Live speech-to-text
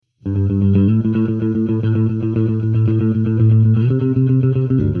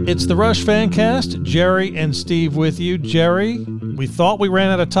It's the Rush Fancast. Jerry and Steve with you. Jerry, we thought we ran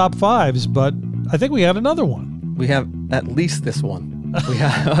out of top fives, but I think we had another one. We have at least this one.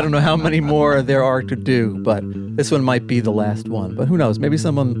 I don't know how many more there are to do, but this one might be the last one. But who knows? Maybe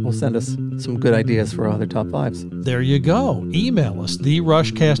someone will send us some good ideas for other top fives. There you go. Email us,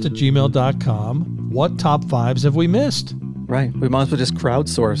 therushcast@gmail.com. What top fives have we missed? Right. We might as well just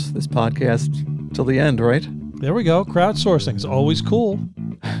crowdsource this podcast till the end, right? There we go. Crowdsourcing is always cool.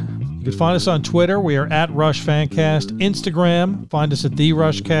 You can find us on Twitter. We are at Rush Fancast. Instagram, find us at The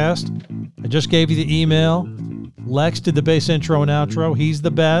Rushcast. I just gave you the email. Lex did the bass intro and outro. He's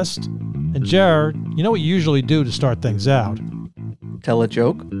the best. And Jared, you know what you usually do to start things out? Tell a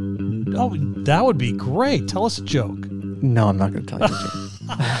joke? Oh, that would be great. Tell us a joke. No, I'm not going to tell you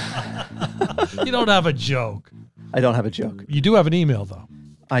a joke. You don't have a joke. I don't have a joke. You do have an email, though.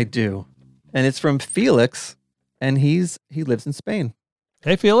 I do. And it's from Felix, and he lives in Spain.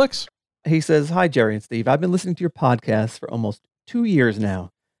 Hey, Felix. He says, "Hi, Jerry and Steve. I've been listening to your podcast for almost 2 years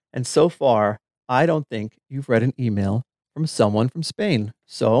now. And so far, I don't think you've read an email from someone from Spain.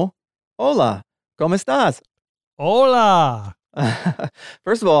 So, hola, ¿cómo estás?" Hola.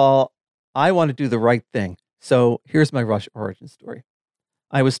 First of all, I want to do the right thing. So here's my Rush origin story.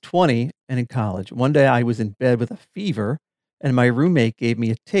 I was 20 and in college. One day I was in bed with a fever, and my roommate gave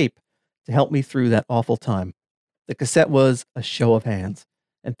me a tape to help me through that awful time. The cassette was A Show of Hands.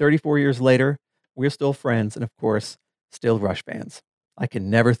 And 34 years later, we're still friends and, of course, still Rush fans. I can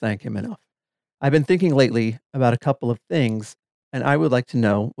never thank him enough. I've been thinking lately about a couple of things, and I would like to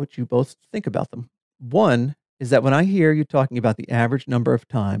know what you both think about them. One is that when I hear you talking about the average number of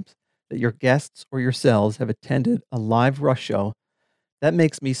times that your guests or yourselves have attended a live Rush show, that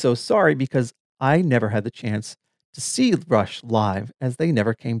makes me so sorry because I never had the chance to see Rush live as they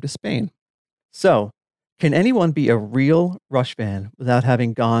never came to Spain. So, can anyone be a real Rush fan without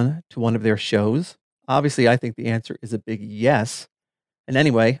having gone to one of their shows? Obviously, I think the answer is a big yes. And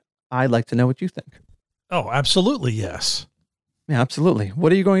anyway, I'd like to know what you think. Oh, absolutely yes. Yeah, absolutely.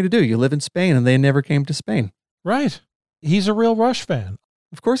 What are you going to do? You live in Spain and they never came to Spain. Right. He's a real Rush fan.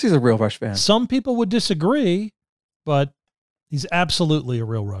 Of course he's a real Rush fan. Some people would disagree, but he's absolutely a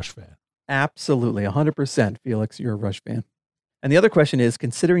real Rush fan. Absolutely. 100%, Felix, you're a Rush fan. And the other question is,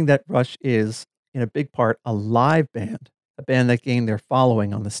 considering that Rush is, in a big part, a live band, a band that gained their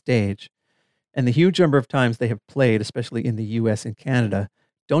following on the stage, and the huge number of times they have played, especially in the US and Canada,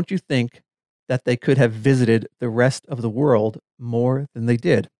 don't you think that they could have visited the rest of the world more than they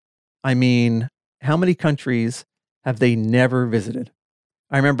did? I mean, how many countries have they never visited?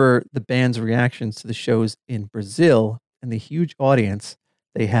 I remember the band's reactions to the shows in Brazil and the huge audience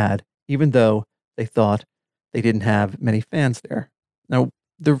they had, even though they thought they didn't have many fans there. Now,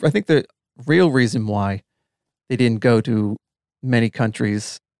 I think the real reason why they didn't go to many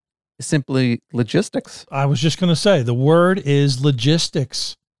countries is simply logistics. I was just going to say, the word is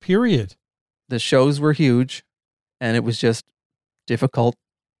logistics, period. The shows were huge, and it was just difficult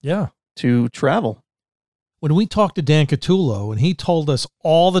to travel. When we talked to Dan Catullo and he told us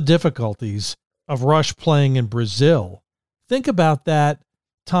all the difficulties of Rush playing in Brazil, think about that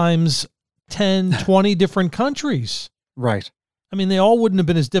times 10, 20 different countries. Right. I mean, they all wouldn't have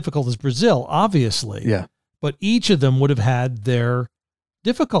been as difficult as Brazil, obviously. Yeah. But each of them would have had their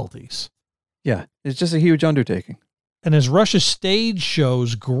difficulties. Yeah. It's just a huge undertaking. And as Rush's stage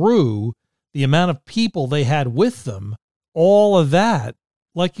shows grew, the amount of people they had with them, all of that,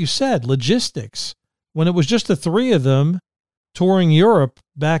 like you said, logistics. When it was just the three of them touring Europe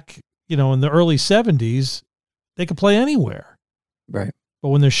back, in the early 70s, they could play anywhere. Right. But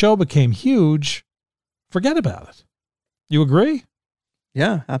when their show became huge, forget about it. You agree?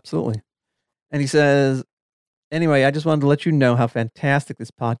 Yeah, absolutely. And he says, anyway, I just wanted to let you know how fantastic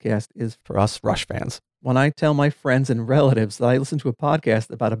this podcast is for us Rush fans. When I tell my friends and relatives that I listen to a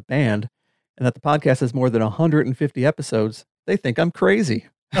podcast about a band and that the podcast has more than 150 episodes, they think I'm crazy.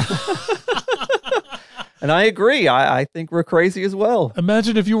 And I agree. I think we're crazy as well.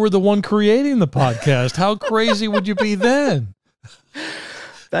 Imagine if you were the one creating the podcast. How crazy would you be then?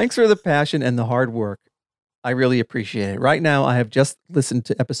 Thanks for the passion and the hard work. I really appreciate it. Right now, I have just listened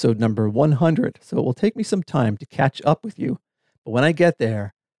to episode number 100, so it will take me some time to catch up with you. But when I get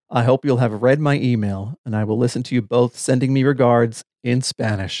there, I hope you'll have read my email, and I will listen to you both sending me regards in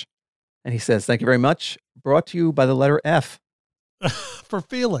Spanish. And he says, thank you very much. Brought to you by the letter F. For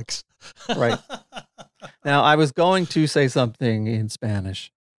Felix. Right. Now, I was going to say something in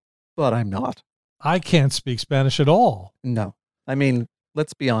Spanish, but I'm not. I can't speak Spanish at all. No. I mean,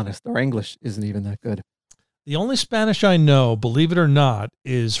 let's be honest. Our English isn't even that good. The only Spanish I know, believe it or not,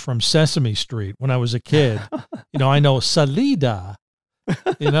 is from Sesame Street. When I was a kid, I know salida,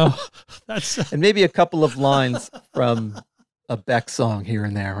 that's And maybe a couple of lines from a Beck song here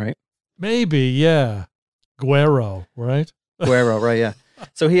and there, right? maybe, yeah. Guero, right? Guerrero, right? Yeah.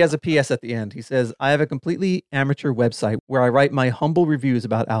 So he has a PS at the end. He says, I have a completely amateur website where I write my humble reviews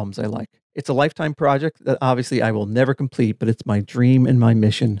about albums I like. It's a lifetime project that obviously I will never complete, but it's my dream and my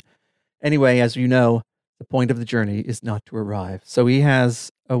mission. Anyway, as you know, the point of the journey is not to arrive. So he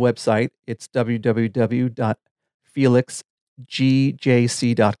has a website. It's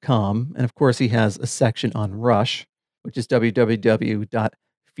www.felixgjc.com. And of course, he has a section on Rush, which is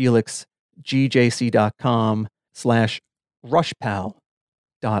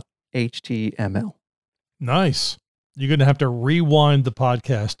www.felixgjc.com/rushpal.html. Nice. You're going to have to rewind the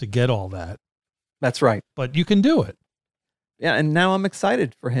podcast to get all that, That's right. but you can do it. Yeah, and now I'm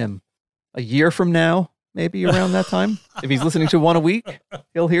excited for him. A year from now, maybe around that time, if he's listening to one a week,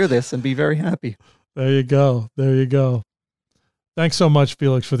 he'll hear this and be very happy. There you go. There you go. Thanks so much,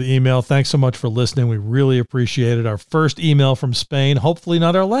 Felix, for the email. Thanks so much for listening. We really appreciate it. Our first email from Spain, hopefully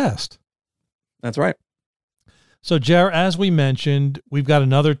not our last. That's right. So, Jer, as we mentioned, we've got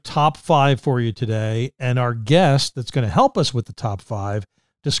another top 5 for you today. And our guest that's going to help us with the top 5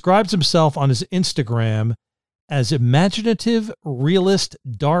 describes himself on his Instagram as imaginative, realist,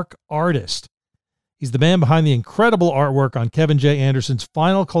 dark artist. He's the man behind the incredible artwork on Kevin J. Anderson's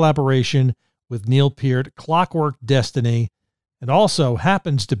final collaboration with Neil Peart, Clockwork Destiny, and also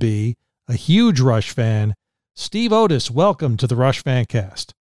happens to be a huge Rush fan. Steve Otis, welcome to the Rush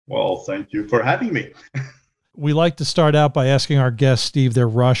Fancast. Well, thank you for having me. We like to start out by asking our guest, Steve, their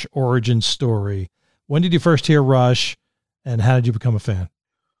Rush origin story. When did you first hear Rush, and how did you become a fan?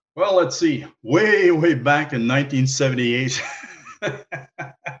 Well, let's see. Way back in 1978.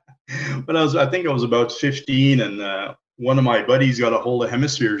 But I think I was about 15, and one of my buddies got a hold of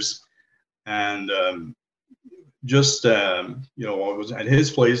Hemispheres, and I was at his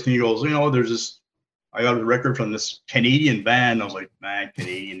place, and he goes, there's this. I got a record from this Canadian band. I was like, man,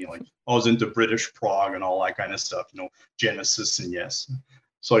 Canadian. I was into British prog and all that kind of stuff. Genesis and Yes.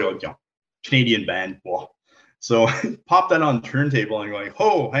 So I go, Canadian band. Well, so pop that on turntable and going,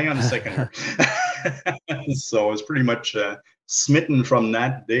 hang on a second here. So I was pretty much smitten from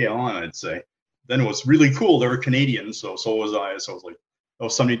that day on, I'd say. Then it was really cool. They were Canadian, so was I. So I was like, that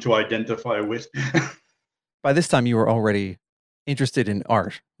was something to identify with. By this time, you were already interested in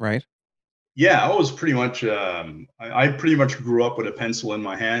art, right? Yeah, I was pretty much. I pretty much grew up with a pencil in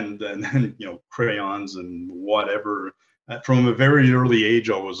my hand, and then crayons and whatever. From a very early age,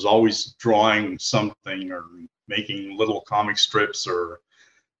 I was always drawing something or making little comic strips or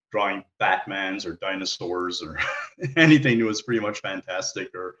drawing Batmans or dinosaurs or anything that was pretty much fantastic.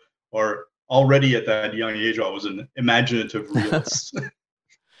 Or already at that young age, I was an imaginative realist.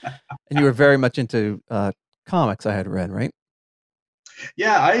 And you were very much into comics, I had read, right?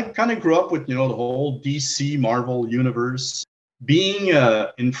 Yeah, I kind of grew up with, the whole DC Marvel universe. Being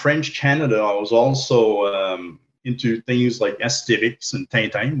in French Canada, I was also into things like Asterix and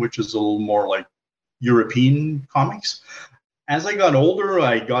Tintin, which is a little more like European comics. As I got older,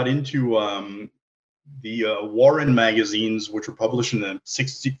 I got into the Warren magazines, which were published in the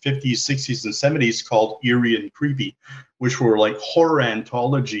 50s, 60s, and 70s, called Eerie and Creepy, which were like horror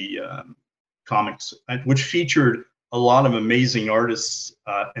anthology comics, which featured a lot of amazing artists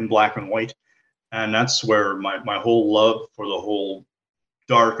in black and white. And that's where my whole love for the whole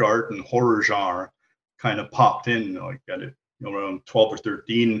dark art and horror genre kind of popped in. I got it around 12 or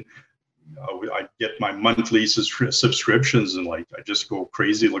 13. I get my monthly subscriptions, and I just go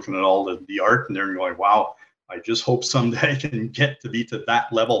crazy looking at all the art, and they're going, wow, I just hope someday I can get to be to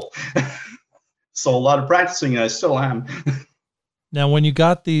that level. So a lot of practicing, and I still am. Now, when you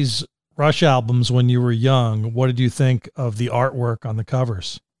got these Rush albums when you were young, what did you think of the artwork on the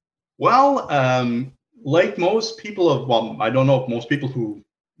covers? Well, like most people I don't know if most people who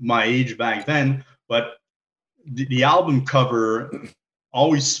my age back then, but the album cover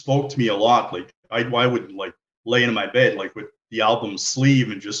always spoke to me a lot. I would lay in my bed with the album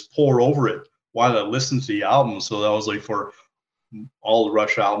sleeve and just pour over it while I listened to the album. So that was for all the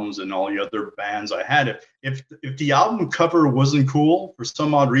Rush albums and all the other bands I had. If the album cover wasn't cool for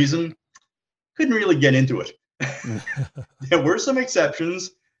some odd reason, couldn't really get into it. There were some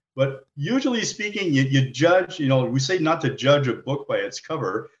exceptions, but usually speaking, you judge, we say not to judge a book by its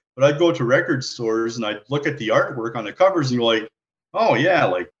cover, but I'd go to record stores and I'd look at the artwork on the covers and you're like, oh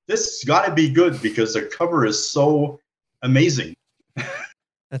yeah, this got to be good because the cover is so amazing.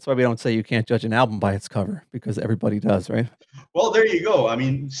 That's why we don't say you can't judge an album by its cover, because everybody does, right? Well, there you go.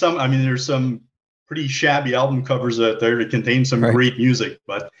 There's some pretty shabby album covers out there that contain some great music.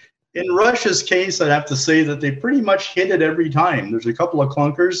 But in Rush's case, I'd have to say that they pretty much hit it every time. There's a couple of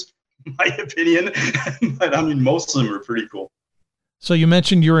clunkers, in my opinion, but I mean, most of them are pretty cool. So you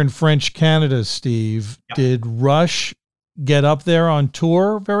mentioned you're in French Canada, Steve. Yeah. Did Rush get up there on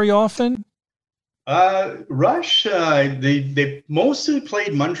tour very often? Rush, they mostly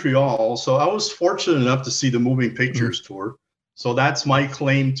played Montreal, so I was fortunate enough to see the Moving Pictures tour. So that's my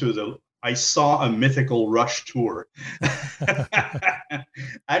claim to I saw a mythical Rush tour.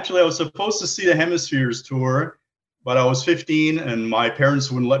 Actually, I was supposed to see the Hemispheres tour, but I was 15 and my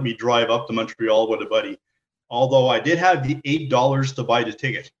parents wouldn't let me drive up to Montreal with a buddy. Although I did have the $8 to buy the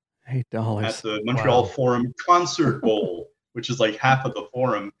ticket. $8 at the Montreal Forum Concert Bowl, which is like half of the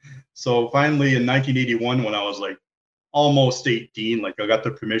Forum. So finally in 1981, when I was like almost 18, like I got the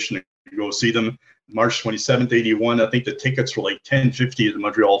permission to go see them. March 27th, 81, I think the tickets were like $10.50 at the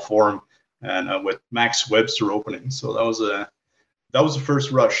Montreal Forum, and with Max Webster opening. So that was the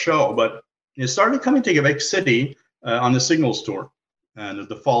first Rush show. But it started coming to Quebec City on the Signals tour, and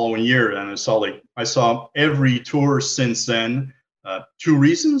the following year, and I saw every tour since then. Two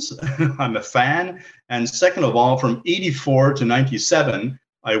reasons: I'm a fan, and second of all, from 84 to 97,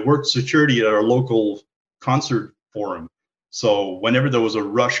 I worked security at our local concert forum. So whenever there was a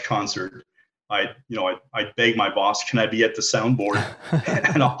Rush concert, I'd beg my boss, can I be at the soundboard?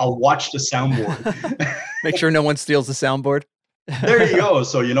 And I'll watch the soundboard. Make sure no one steals the soundboard. There you go.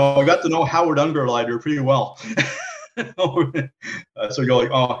 So, I got to know Howard Ungerleider pretty well. So you're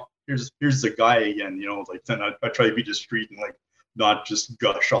like, oh, here's the guy again, like then I try to be discreet and like not just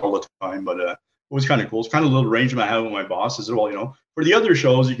gush all the time, but it was kind of cool. It's kind of a little arrangement I have with my boss. I said, well, for the other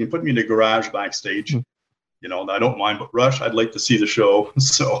shows, you can put me in the garage backstage. I don't mind, but Rush, I'd like to see the show.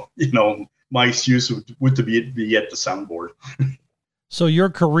 So, my excuse would to be at the soundboard. So your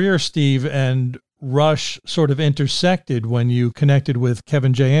career, Steve, and Rush sort of intersected when you connected with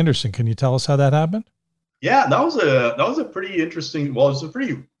Kevin J. Anderson. Can you tell us how that happened? Yeah, that was a pretty interesting. Well, it's a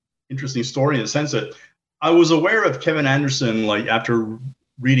pretty interesting story in the sense that I was aware of Kevin Anderson like after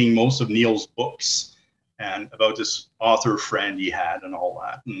reading most of Neil's books and about this author friend he had and all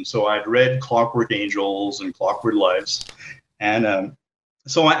that. And so I'd read Clockwork Angels and Clockwork Lives, and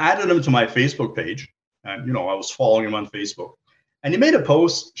so I added him to my Facebook page, and I was following him on Facebook, and he made a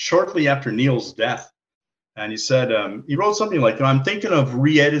post shortly after Neil's death. And he said, he wrote something like, I'm thinking of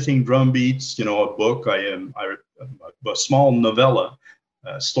re-editing Drum Beats, a book, a small novella,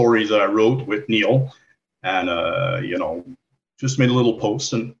 stories that I wrote with Neil, and, just made a little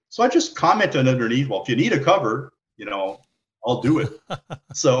post. And so I just commented underneath, well, if you need a cover, I'll do it.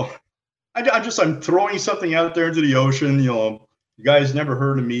 So I'm throwing something out there into the ocean, you guys never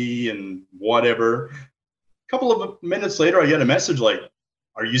heard of me and whatever. A couple of minutes later, I get a message like,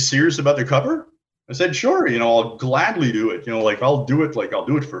 are you serious about the cover? I said, sure, I'll gladly do it. I'll do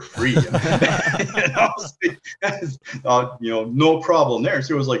it for free. No problem there.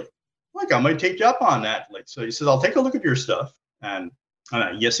 So it was like, I might take you up on that. So he says, I'll take a look at your stuff. And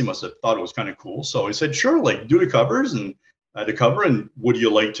yes, he must have thought it was kind of cool. So he said, sure, do the covers and the cover. And would you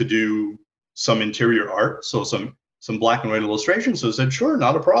like to do some interior art? So some black and white illustrations. So I said, sure,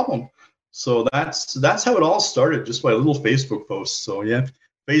 not a problem. So that's how it all started, just by a little Facebook post. So yeah,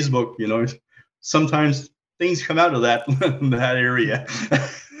 Facebook, sometimes things come out of that area.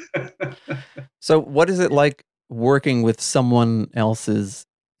 So what is it like working with someone else's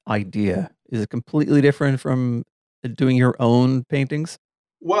idea? Is it completely different from doing your own paintings?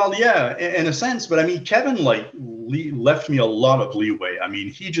 Well, yeah, in a sense, but I mean, Kevin left me a lot of leeway. I mean,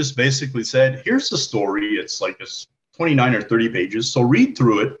 he just basically said, here's the story. It's 29 or 30 pages. So read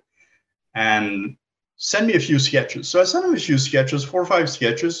through it and send me a few sketches. So I sent him a few sketches, 4 or 5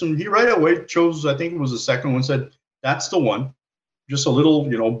 sketches, and he right away chose, I think it was the second one, said, that's the one. Just a little,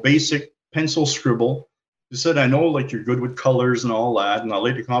 basic pencil scribble. He said, I know you're good with colors and all that, and I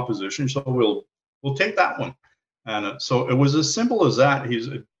like the composition, so we'll take that one. And so it was as simple as that.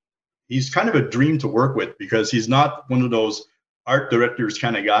 He's kind of a dream to work with, because he's not one of those art directors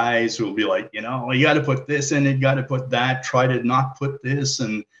kind of guys who will be like, you got to put this in it, you got to put that, try to not put this.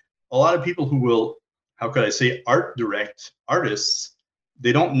 And a lot of people who will, how could I say, art direct artists,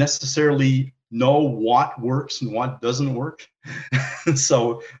 they don't necessarily know what works and what doesn't work.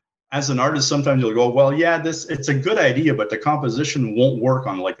 So as an artist, sometimes you'll go, well, yeah, it's a good idea, but the composition won't work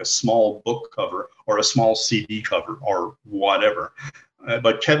on a small book cover or a small CD cover or whatever.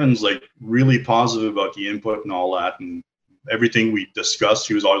 But Kevin's really positive about the input and all that, and everything we discussed.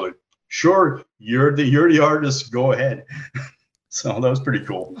 He was always like, sure, you're the artist, go ahead. So that was pretty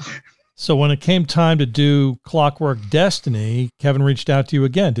cool. So when it came time to do Clockwork Destiny, Kevin reached out to you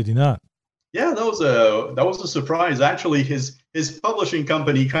again, did he not? Yeah, that was a surprise. Actually, his publishing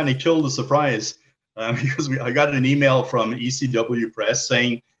company kind of killed the surprise because I got an email from ECW Press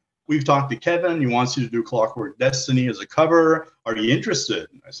saying, "We've talked to Kevin. He wants you to do Clockwork Destiny as a cover. Are you interested?"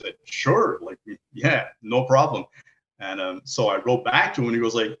 And I said, "Sure. Like, yeah, no problem." And so I wrote back to him, and he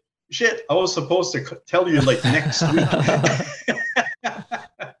goes like, "Shit, I was supposed to tell you like next week."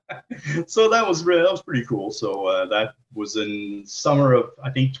 So that was pretty cool. So that was in summer of, I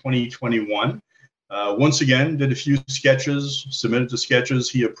think, 2021. Once again, did a few sketches, submitted the sketches.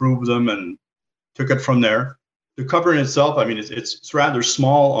 He approved them and took it from there. The cover in itself, I mean, it's rather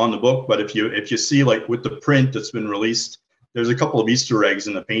small on the book, but if you see like with the print that's been released, there's a couple of Easter eggs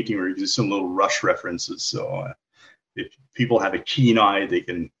in the painting where you can see some little Rush references. So if people have a keen eye, they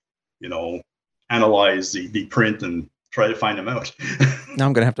can, analyze the print and try to find them out. Now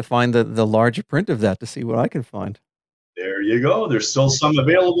I'm going to have to find the larger print of that to see what I can find. There you go. There's still some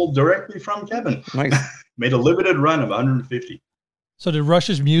available directly from Kevin. Nice. Made a limited run of 150. So did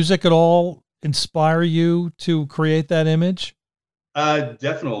Rush's music at all inspire you to create that image?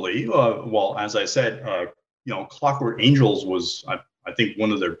 Definitely. Well, as I said, Clockwork Angels was, I think,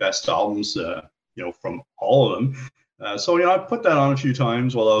 one of their best albums, from all of them. So I put that on a few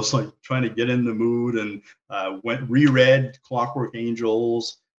times while I was like trying to get in the mood, and reread Clockwork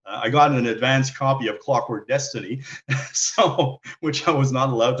Angels. I got an advanced copy of Clockwork Destiny, which I was not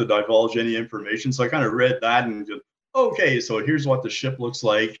allowed to divulge any information. So I kind of read that and just, okay, so here's what the ship looks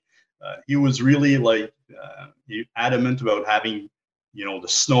like. He was really like adamant about having, the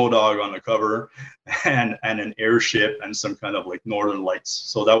snow dog on the cover and an airship and some kind of like northern lights.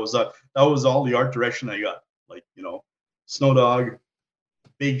 So that was all the art direction I got. Like, snow dog,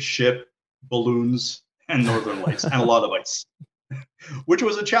 big ship, balloons, and northern lights, and a lot of ice, which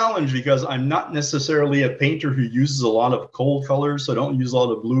was a challenge because I'm not necessarily a painter who uses a lot of cold colors. So I don't use a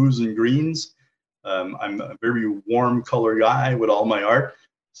lot of blues and greens. I'm a very warm color guy with all my art.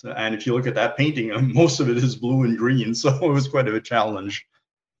 So, and if you look at that painting, most of it is blue and green. So it was quite a challenge.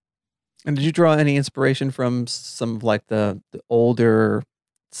 And did you draw any inspiration from some of like the older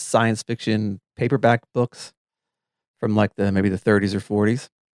science fiction paperback books from like maybe the 30s or 40s?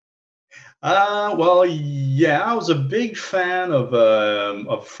 Well, yeah, I was a big fan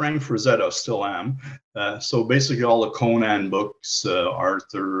of Frank Frazetta, still am. So basically all the Conan books,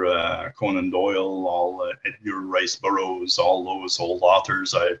 Arthur Conan Doyle, all Edgar Rice Burroughs, all those old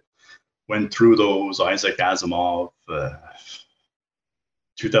authors. I went through those, Isaac Asimov,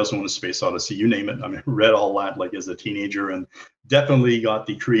 2001: A Space Odyssey, you name it. I mean, read all that like as a teenager, and definitely got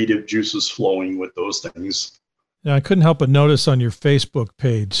the creative juices flowing with those things. Now, I couldn't help but notice on your Facebook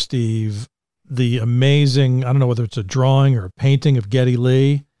page, Steve, the amazing, I don't know whether it's a drawing or a painting of Geddy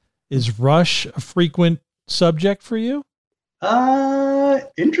Lee. Is Rush a frequent subject for you?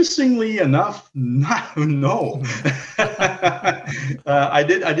 Interestingly enough, no. I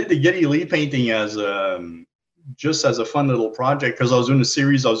did the Geddy Lee painting as just as a fun little project because I was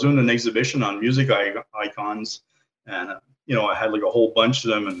doing an exhibition on music icons, and I had like a whole bunch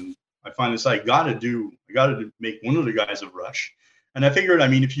of them, and I finally decided I got to make one of the guys of Rush. And I figured, I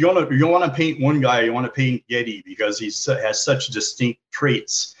mean, if you want to paint one guy, you want to paint Geddy because he has such distinct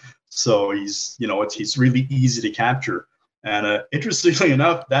traits. So he's really easy to capture. And interestingly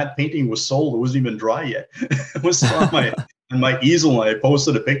enough, that painting was sold. It wasn't even dry yet. It was on my easel, and I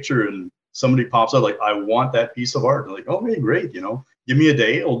posted a picture, and somebody pops up like, "I want that piece of art." I'm like, "Okay, great. Give me a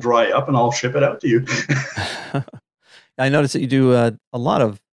day, it'll dry up, and I'll ship it out to you." I noticed that you do a lot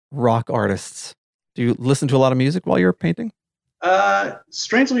of rock artists. Do you listen to a lot of music while you're painting?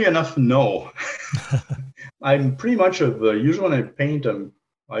 Strangely enough, no. I'm pretty much usually when I paint,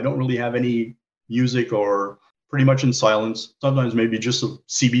 I don't really have any music, or pretty much in silence. Sometimes maybe just a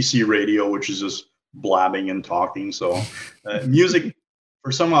CBC radio, which is just blabbing and talking. So music,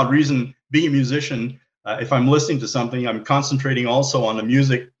 for some odd reason, being a musician, if I'm listening to something, I'm concentrating also on the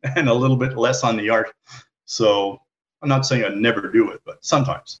music and a little bit less on the art. So I'm not saying I never do it, but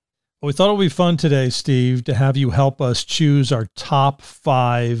sometimes. Well, we thought it would be fun today, Steve, to have you help us choose our top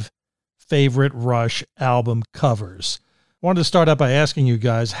 5 favorite Rush album covers. I wanted to start out by asking you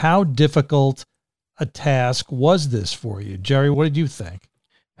guys, how difficult a task was this for you? Jerry, what did you think?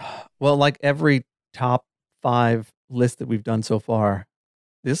 Well, like every top 5 list that we've done so far,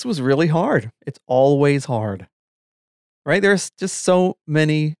 this was really hard. It's always hard, right? There's just so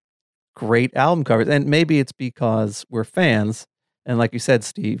many great album covers. And maybe it's because we're fans. And like you said,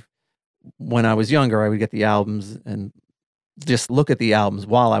 Steve, when I was younger, I would get the albums and just look at the albums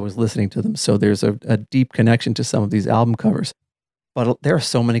while I was listening to them. So there's a deep connection to some of these album covers. But there are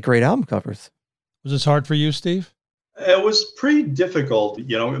so many great album covers. Was this hard for you, Steve? It was pretty difficult,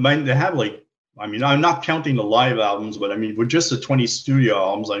 you know. I mean, they have like, I mean, I'm not counting the live albums, but I mean, with just the 20 studio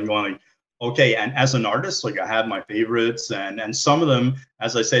albums, I'm going like, okay. And as an artist, like I have my favorites, and some of them,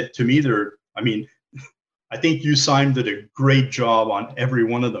 as I said, to me, they're, I mean, I think you Simon did a great job on every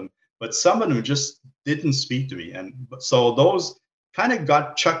one of them, but some of them just didn't speak to me, and so those kind of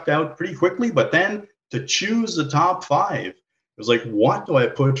got chucked out pretty quickly. But then to choose the top five, it was like, what do I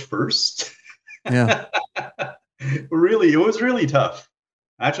put first? Yeah. Really, it was really tough.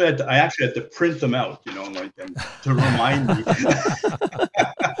 I actually had to print them out, you know, like to remind me.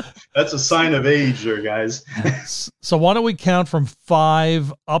 That's a sign of age there, guys. So why don't we count from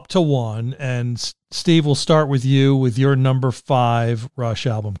 5 up to 1, and Steve, will start with you with your number 5 Rush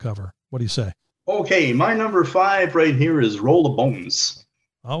album cover. What do you say? Okay, my number 5 right here is Roll the Bones.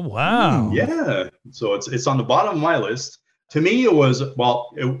 Oh, wow. Yeah. So it's on the bottom of my list. To me, it was,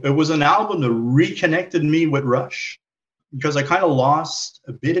 well, it was an album that reconnected me with Rush, because I kind of lost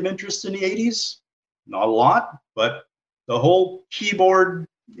a bit of interest in the 80s. Not a lot, but the whole keyboard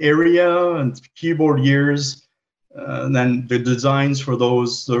area and keyboard years, and then the designs for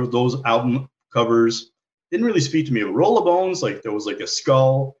those album covers didn't really speak to me. Roll the Bones, like there was like a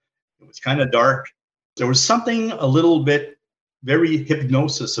skull. It was kind of dark. There was something a little bit very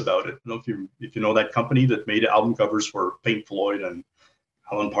Hypnosis about it. I don't know if you know that company that made album covers for Pink Floyd and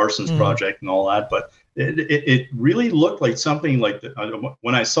Alan Parsons Project and all that, but it really looked like something like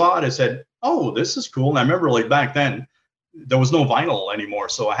when I saw it, I said, oh, this is cool. And I remember like back then there was no vinyl anymore,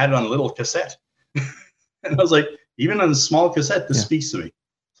 so I had it on a little cassette. And I was like, even on a small cassette, this speaks to me.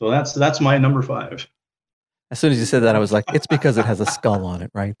 So that's my number 5. As soon as you said that, I was like, it's because it has a skull on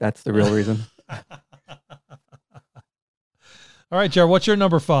it, right? That's the real reason. All right, Jared, what's your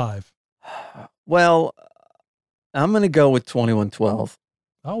number 5? Well, I'm going to go with 2112.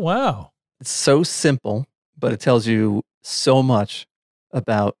 Oh, wow. It's so simple, but it tells you so much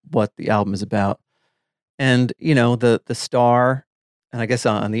about what the album is about. And, you know, the star, and I guess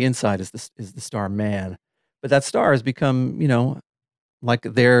on the inside is the star man, but that star has become, you know, like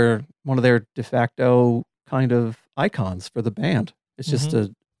one of their de facto kind of icons for the band. It's just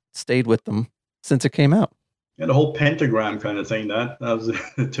stayed with them since it came out. Yeah, the whole pentagram kind of thing, that was,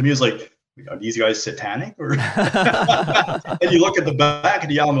 to me, is like, are these guys satanic? Or and you look at the back of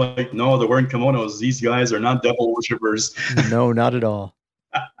the album, like, no, they're wearing kimonos. These guys are not devil worshippers. No, not at all.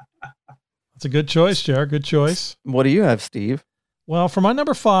 That's a good choice, Jared. Good choice. What do you have, Steve? Well, for my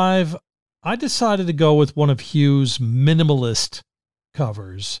number 5, I decided to go with one of Hugh's minimalist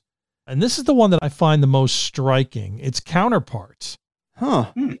covers. And this is the one that I find the most striking. It's Counterparts.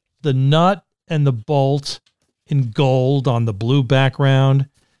 Huh. The nut and the bolt in gold on the blue background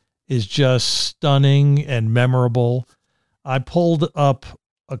is just stunning and memorable. I pulled up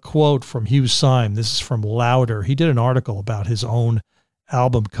a quote from Hugh Syme. This is from Louder. He did an article about his own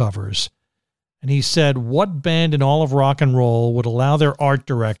album covers. And he said, what band in all of rock and roll would allow their art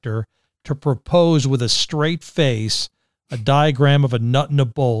director to propose with a straight face a diagram of a nut and a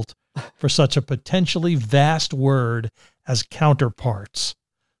bolt for such a potentially vast word as Counterparts?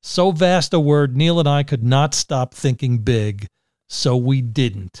 So vast a word, Neil and I could not stop thinking big, so we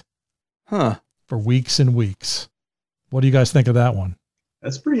didn't. Huh. For weeks and weeks. What do you guys think of that one?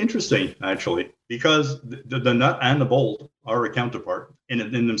 That's pretty interesting, actually, because the nut and the bolt are a counterpart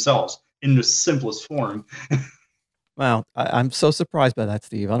in themselves, in the simplest form. Wow. I'm so surprised by that,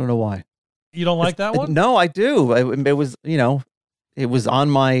 Steve. I don't know why. You don't like that one? No, I do. It was, you know, it was on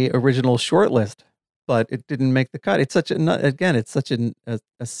my original short list, but it didn't make the cut. It's such it's such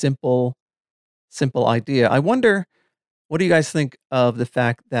a simple idea. I wonder, what do you guys think of the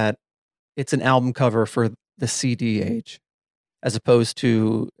fact that it's an album cover for the CD age, as opposed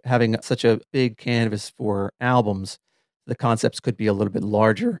to having such a big canvas for albums? The concepts could be a little bit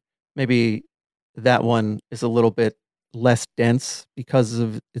larger. Maybe that one is a little bit less dense because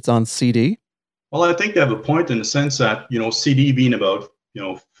of it's on CD. Well, I think they have a point in the sense that, you know, CD being about, you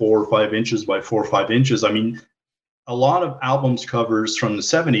know, 4 or 5 inches by 4 or 5 inches. I mean, a lot of albums covers from the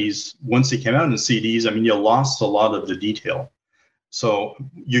 70s, once they came out in CDs, I mean, you lost a lot of the detail. So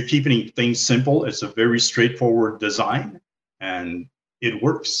you're keeping things simple. It's a very straightforward design and it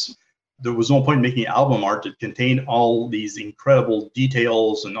works. There was no point making album art that contained all these incredible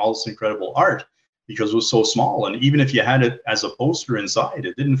details and all this incredible art, because it was so small. And even if you had it as a poster inside,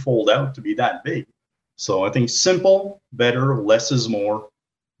 it didn't fold out to be that big. So I think simple, better, less is more,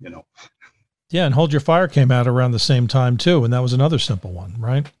 you know. Yeah, and Hold Your Fire came out around the same time too, and that was another simple one,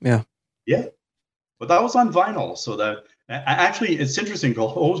 right? Yeah. Yeah. But that was on vinyl. So that actually, it's interesting,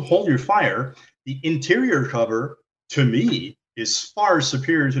 Hold Your Fire, the interior cover, to me, is far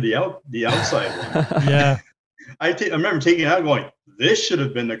superior to the outside one. Yeah. I remember taking it out going, this should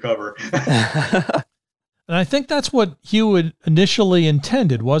have been the cover. And I think that's what Hugh had initially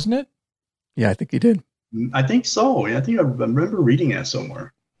intended, wasn't it? Yeah, I think he did. I think so. Yeah, I think I remember reading that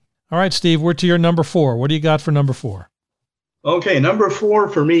somewhere. All right, Steve, we're to your number 4. What do you got for number 4? Okay, number 4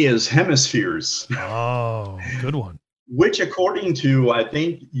 for me is Hemispheres. Oh, good one. Which, according to, I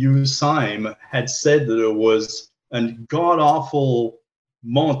think, Hugh Syme, had said that it was a god-awful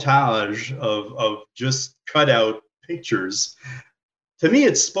montage of just cut-out pictures. To me,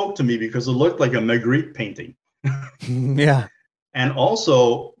 it spoke to me because it looked like a Magritte painting. Yeah. And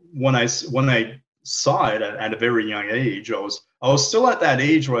also, when I saw it at a very young age, I was still at that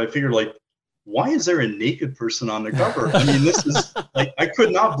age where I figured, like, why is there a naked person on the cover? I mean, this is like, I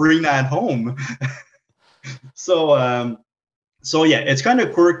could not bring that home. So yeah, it's kind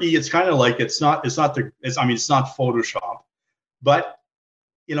of quirky. It's kind of like it's not Photoshop, but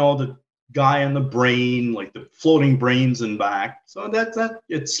you know, the guy in the brain, like the floating brains and back. So that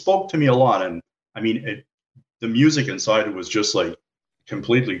it spoke to me a lot. And I mean, the music inside it was just like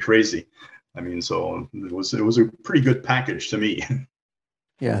completely crazy. I mean, so it was a pretty good package to me.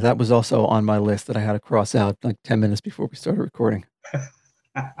 Yeah, that was also on my list that I had to cross out like 10 minutes before we started recording.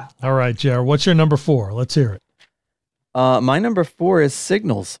 All right, Jared, what's your number 4? Let's hear it. My number 4 is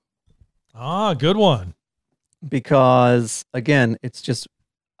Signals. Ah, good one. Because again,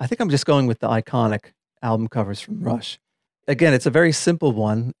 I think I'm just going with the iconic album covers from Rush. Again, it's a very simple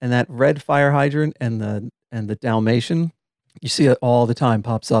one, and that red fire hydrant and the Dalmatian, you see it all the time,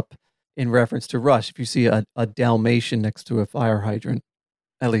 pops up in reference to Rush. If you see a Dalmatian next to a fire hydrant,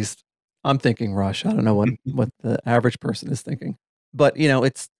 at least I'm thinking Rush. I don't know what the average person is thinking. But, you know,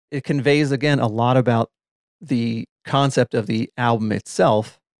 it conveys, again, a lot about the concept of the album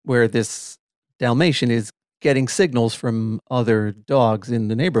itself, where this Dalmatian is getting signals from other dogs in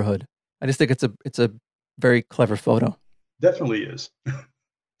the neighborhood. I just think it's a very clever photo. Definitely is.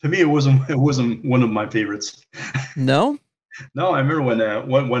 To me, it wasn't one of my favorites. No? No, I remember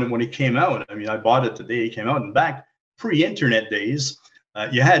when it came out. I mean, I bought it the day it came out, and back pre-internet days,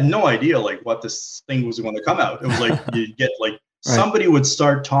 you had no idea like what this thing was going to come out. It was like you get like somebody would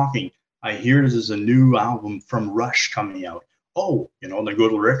start talking. I hear there's a new album from Rush coming out. Oh, you know, they go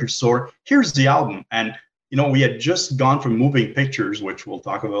to the record store. Here's the album, and you know, we had just gone from Moving Pictures, which we'll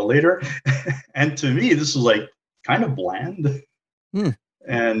talk about later, and to me, this was like kind of bland,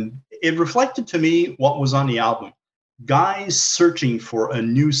 and it reflected to me what was on the album. Guys searching for a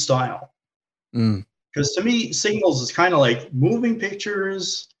new style. Because to me, Signals is kind of like Moving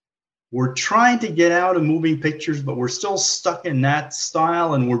Pictures. We're trying to get out of Moving Pictures, but we're still stuck in that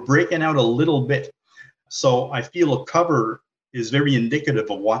style, and we're breaking out a little bit. So I feel a cover is very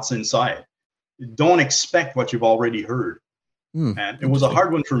indicative of what's inside. Don't expect what you've already heard. And it was a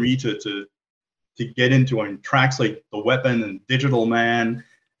hard one for me to get into. And tracks like The Weapon and Digital Man,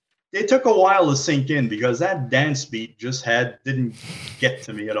 it took a while to sink in because that dance beat just didn't get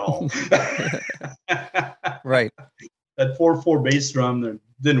to me at all. Right. That 4/4 bass drum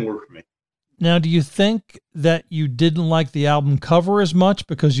didn't work for me. Now, do you think that you didn't like the album cover as much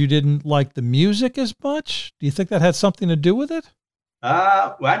because you didn't like the music as much? Do you think that had something to do with it?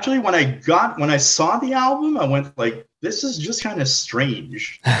 Well, actually, when I saw the album, I went like, this is just kind of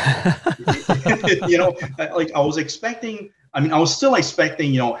strange. You know, like I was still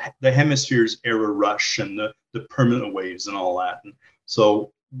expecting, you know, the Hemispheres era Rush and the Permanent Waves and all that. And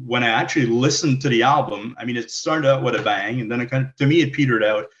so when I actually listened to the album, I mean, it started out with a bang, and then to me, it petered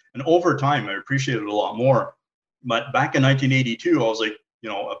out. And over time, I appreciated it a lot more. But back in 1982, I was like, you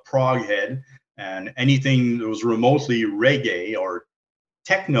know, a prog head, and anything that was remotely reggae or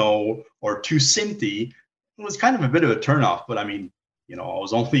techno or too synthy, it was kind of a bit of a turnoff. But I mean, you know, I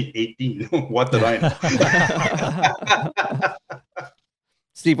was only 18. What did I know?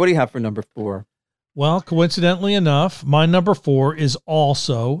 Steve, what do you have for number 4? Well, coincidentally enough, my number 4 is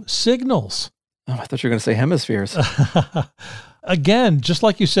also Signals. Oh, I thought you were going to say Hemispheres. Again, just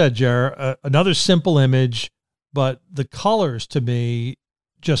like you said, Jer, another simple image, but the colors to me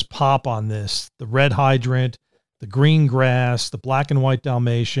just pop on this. The red hydrant, the green grass, the black and white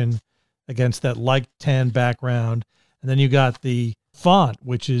Dalmatian against that light tan background. And then you got the font,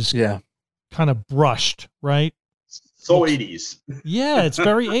 which is kind of brushed, right? So 80s. Yeah, it's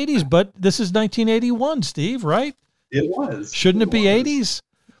very 80s, but this is 1981, Steve, right? It was. Shouldn't it be 80s?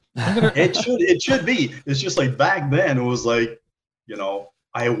 It should be. It's just like back then it was like, you know,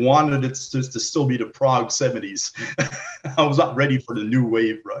 I wanted it to still be the prog 70s. I was not ready for the new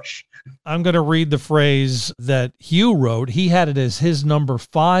wave Rush. I'm going to read the phrase that Hugh wrote. He had it as his number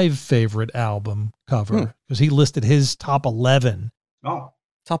 5 favorite album cover because he listed his top 11. Oh,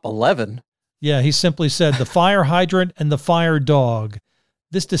 top 11? Yeah, he simply said, the fire hydrant and the fire dog.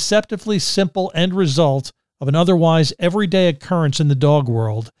 This deceptively simple end result of an otherwise everyday occurrence in the dog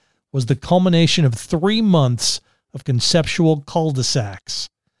world was the culmination of 3 months of conceptual cul-de-sacs.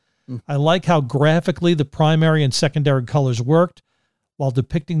 I like how graphically the primary and secondary colors worked while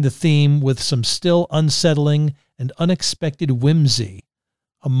depicting the theme with some still unsettling and unexpected whimsy.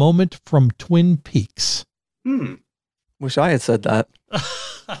 A moment from Twin Peaks. Wish I had said that.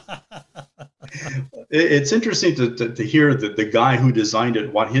 It's interesting to hear the guy who designed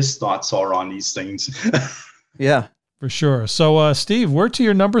it, what his thoughts are on these things. Yeah. For sure. So, Steve, we're to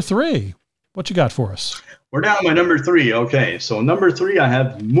your number 3. What you got for us? We're down to my number 3. Okay. So number 3, I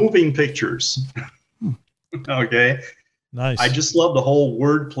have moving pictures. Okay. Nice. I just love the whole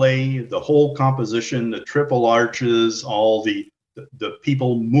wordplay, the whole composition, the triple arches, all the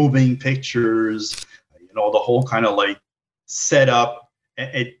people moving pictures, the whole kind of like setup.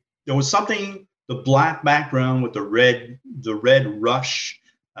 There was something, the black background with the red Rush,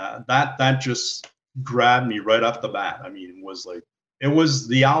 that just grabbed me right off the bat. I mean, it was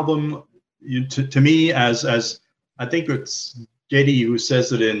the album to me as I think it's Getty who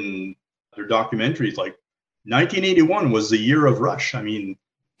says it in their documentaries, like 1981 was the year of Rush. I mean,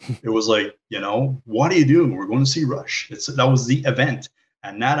 it was like, what are you doing? We're going to see Rush. That was the event.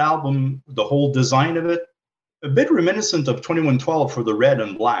 And that album, the whole design of it, a bit reminiscent of 2112 for the red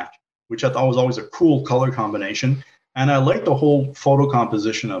and black, which I thought was always a cool color combination. And I like the whole photo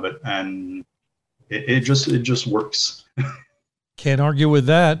composition of it. And it just works. Can't argue with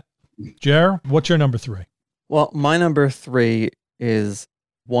that. Jer, what's your number 3? Well, my number 3 is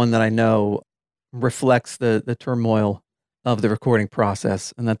one that I know reflects the turmoil of the recording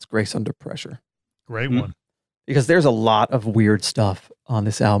process, and that's Grace Under Pressure. Great one. Because there's a lot of weird stuff on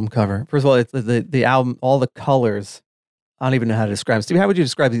this album cover. First of all, it's the album, all the colors. I don't even know how to describe it. Steve, how would you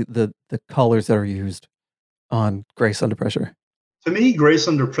describe the colors that are used on Grace Under Pressure? To me, Grace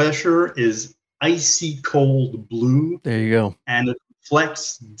Under Pressure is icy cold blue. There you go. And it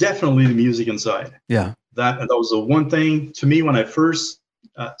reflects definitely the music inside. Yeah. That was the one thing to me when I first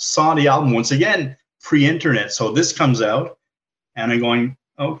saw the album, once again, pre-internet. So this comes out and I'm going,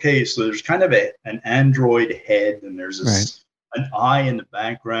 okay, so there's kind of an android head and there's an eye in the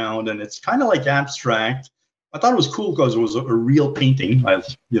background and it's kind of like abstract. I thought it was cool because it was a real painting,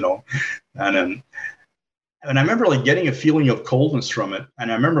 and I remember like getting a feeling of coldness from it.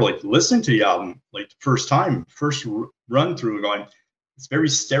 And I remember like listening to the album, like the first run through, going, it's very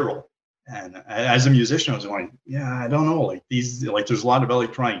sterile. And as a musician, I was going, yeah, I don't know, like there's a lot of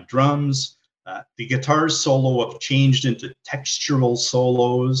electronic drums. The guitar solo have changed into textural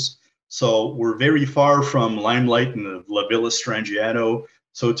solos. So we're very far from Limelight and the La Villa Strangiato.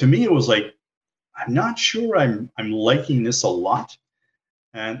 So to me, it was like, I'm not sure I'm liking this a lot.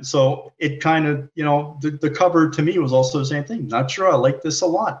 And so it kind of, the cover to me was also the same thing. Not sure I like this a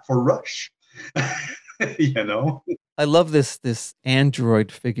lot for Rush. I love this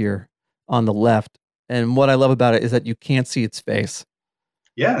android figure on the left. And what I love about it is that you can't see its face.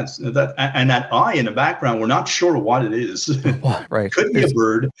 Yes, that eye in the background, we're not sure what it is. Right. Could be a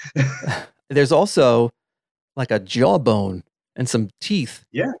bird. There's also like a jawbone and some teeth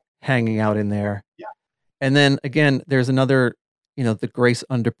hanging out in there. Yeah. And then again, there's another, the Grace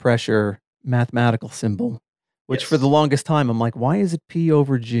Under Pressure mathematical symbol, which for the longest time, I'm like, why is it P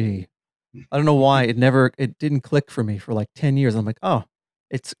over G? I don't know why. It didn't click for me for like 10 years. I'm like, oh,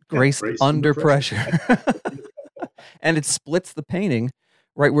 it's Grace Under Pressure. And it splits the painting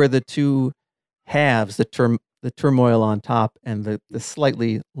right where the two halves, the turmoil on top and the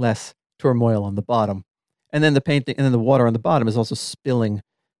slightly less turmoil on the bottom. And then the painting and then the water on the bottom is also spilling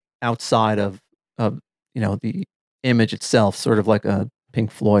outside of the image itself, sort of like a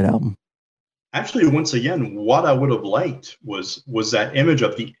Pink Floyd album. Actually, once again, what I would have liked was that image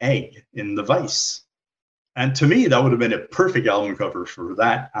of the egg in the vise. And to me, that would have been a perfect album cover for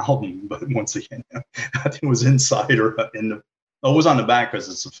that album. But once again, I think it was inside or it was on the back because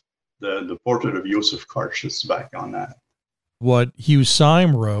it's the portrait of Joseph Karch is back on that. What Hugh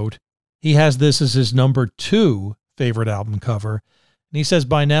Syme wrote, he has this as his number 2 favorite album cover. And he says,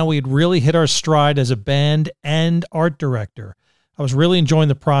 by now we had really hit our stride as a band and art director. I was really enjoying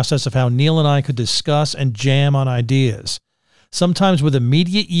the process of how Neil and I could discuss and jam on ideas, sometimes with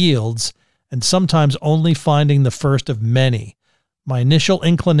immediate yields and sometimes only finding the first of many. My initial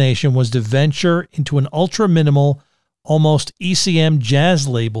inclination was to venture into an ultra-minimal, almost ECM jazz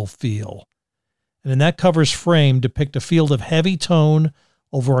label feel. And in that cover's frame depict a field of heavy tone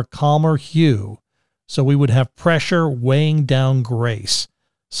over a calmer hue, so we would have pressure weighing down Grace,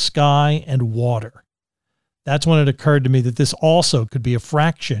 sky, and water. That's when it occurred to me that this also could be a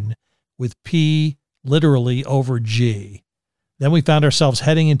fraction with P literally over G. Then we found ourselves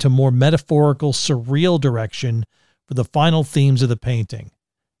heading into more metaphorical, surreal direction for the final themes of the painting.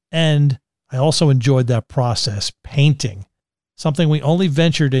 And I also enjoyed that process, painting, something we only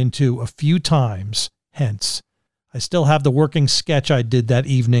ventured into a few times. Hence, I still have the working sketch I did that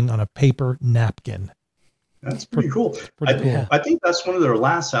evening on a paper napkin. That's pretty cool. Pretty cool. I think that's one of their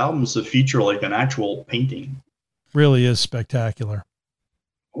last albums to feature like an actual painting. Really is spectacular.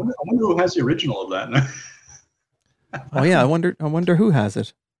 I wonder who has the original of that. Oh yeah, I wonder who has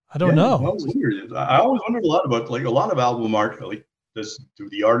it. I don't know. I always wondered a lot about like a lot of album art. Like, do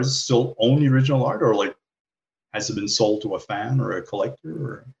the artists still own the original art, or like has it been sold to a fan or a collector?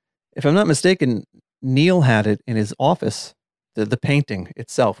 Or If I'm not mistaken, Neil had it in his office. The painting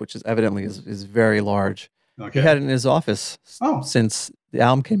itself, which is evidently is very large. okay, He had it in his office since the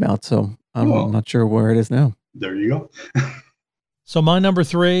album came out. So I'm not sure where it is now. there you go. So my number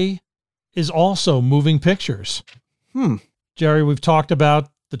 3 is also moving pictures. Jerry, we've talked about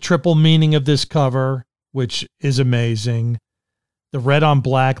the triple meaning of this cover, which is amazing. The red on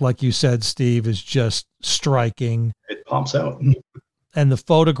black, like you said, Steve, is just striking. It pops out. And the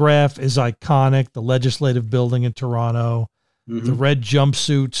photograph is iconic. The Legislative Building in Toronto. Mm-hmm. The red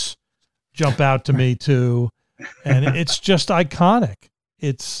jumpsuits jump out to me too. And it's just iconic.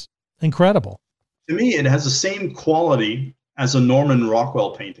 It's incredible. To me, it has the same quality as a Norman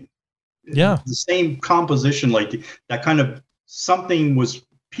Rockwell painting. Yeah. The same composition, like that kind of something was,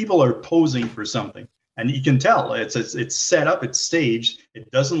 people are posing for something. And you can tell it's set up, it's staged. It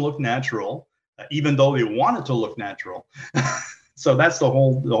doesn't look natural, even though they want it to look natural. So that's the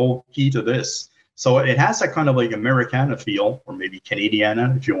whole key to this. So it has that kind of like Americana feel, or maybe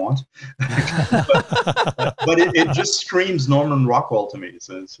Canadiana if you want. but it just screams Norman Rockwell to me.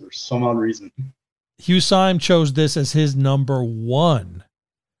 So it's for some odd reason. Hugh Syme chose this as his number 1.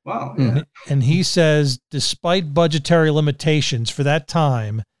 Wow. Yeah. And he says, despite budgetary limitations for that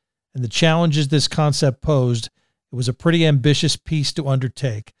time and the challenges this concept posed, it was a pretty ambitious piece to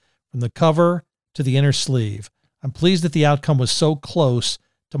undertake, from the cover to the inner sleeve. I'm pleased that the outcome was so close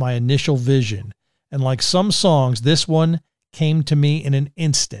to my initial vision. And like some songs, this one came to me in an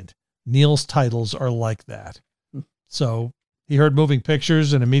instant. Neil's titles are like that. So he heard moving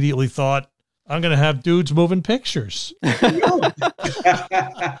pictures and immediately thought, I'm going to have dudes moving pictures.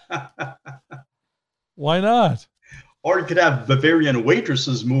 Why not? Or you could have Bavarian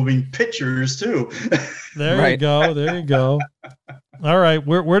waitresses moving pictures too. There you go. There you go. All right.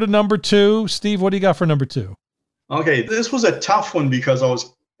 We're to number 2. Steve, what do you got for number 2? Okay. This was a tough one because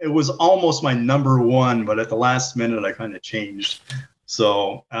it was almost my number 1, but at the last minute I kind of changed.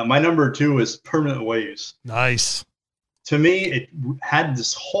 So my number 2 is Permanent Waves. Nice. To me, it had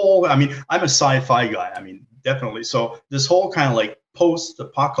this whole, I mean, I'm a sci-fi guy. I mean, definitely. So this whole kind of like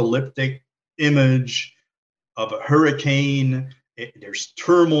post-apocalyptic image of a hurricane, there's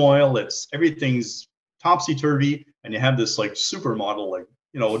turmoil, everything's topsy-turvy, and you have this like supermodel, like,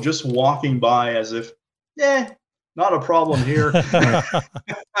 you know, just walking by as if, not a problem here.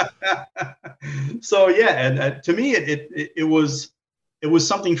 So yeah, and to me, it was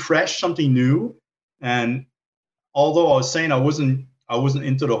something fresh, something new. And although I was saying I wasn't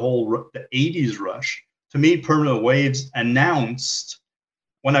into the 80s rush, to me, Permanent Waves announced,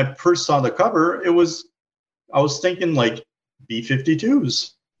 when I first saw the cover, I was thinking like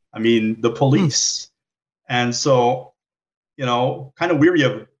B-52s. I mean, the Police. And so, you know, kind of weary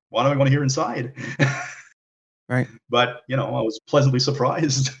of what am I going to hear inside? Right. But, you know, I was pleasantly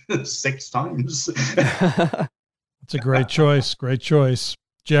surprised 6 times. It's a great choice. Great choice.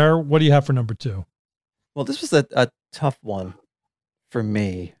 Jer, what do you have for number 2? Well, this was a tough one for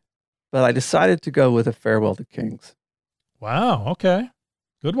me, but I decided to go with A Farewell to Kings. Wow. Okay.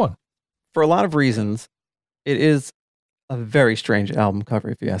 Good one. For a lot of reasons. It is a very strange album cover,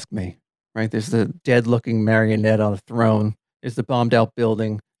 if you ask me. Right? There's the dead-looking marionette on a throne. There's the bombed-out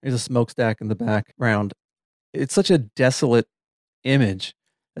building. There's a smokestack in the background. It's such a desolate image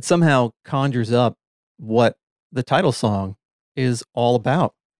that somehow conjures up what the title song is all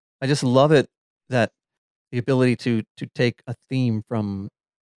about. I just love it, that the ability to take a theme from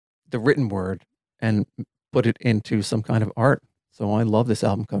the written word and put it into some kind of art. So I love this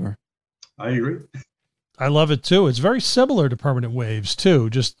album cover. I agree. I love it too. It's very similar to Permanent Waves too,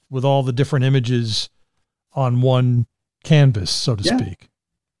 just with all the different images on one canvas, so to speak.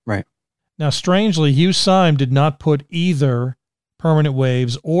 Right. Now, strangely, Hugh Syme did not put either Permanent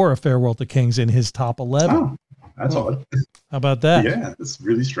Waves or A Farewell to Kings in his top 11. Oh, that's odd. How about that? Yeah, it's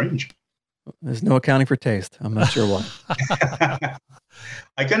really strange. There's no accounting for taste. I'm not sure why.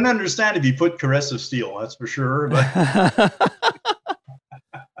 I can understand if you put Caress of Steel, that's for sure. But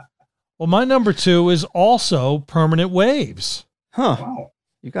Well, my number 2 is also Permanent Waves. Huh. Wow.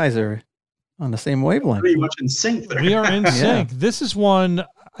 You guys are on the same wavelength. Pretty much in sync there. We are in sync. This is one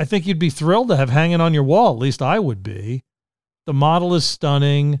I think you'd be thrilled to have hanging on your wall. At least I would be. The model is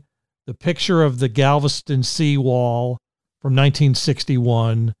stunning. The picture of the Galveston seawall from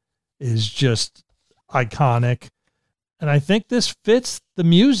 1961 is just iconic. And I think this fits the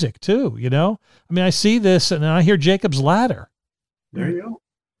music too, you know? I mean, I see this and I hear Jacob's Ladder. There you go.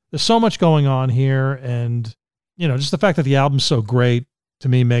 There's so much going on here. And, you know, just the fact that the album's so great to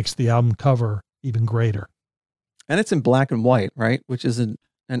me makes the album cover even greater. And it's in black and white, right? Which is an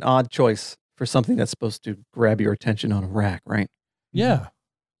odd choice for something that's supposed to grab your attention on a rack, right? Yeah.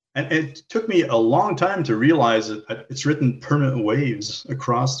 And it took me a long time to realize that it's written Permanent Waves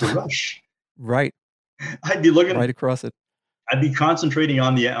across the Rush. Right. I'd be looking right across it. I'd be concentrating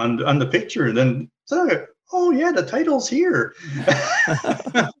on the picture, and then oh yeah, the title's here.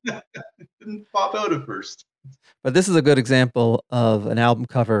 Didn't pop out at first. But this is a good example of an album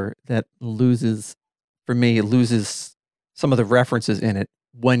cover that loses some of the references in it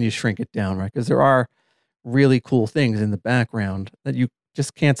when you shrink it down, right? Because there are really cool things in the background that you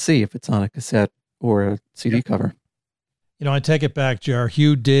just can't see if it's on a cassette or a CD cover. You know, I take it back, Jar.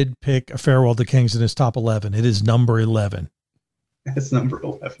 Hugh did pick A Farewell to Kings in his top 11. It is number 11. It's number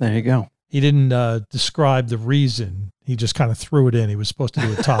 11. There you go. He didn't describe the reason. He just kind of threw it in. He was supposed to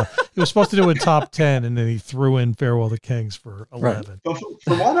do a top. He was supposed to do a top 10, and then he threw in Farewell to Kings for 11. Right.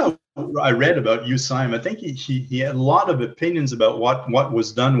 From what I read about Hugh Syme, I think he had a lot of opinions about what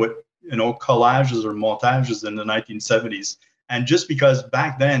was done with, you know, collages or montages in the 1970s. And just because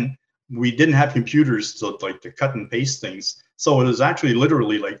back then we didn't have computers to cut and paste things, so it was actually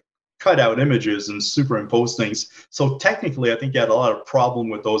literally like cut out images and superimpose things. So technically, I think he had a lot of problem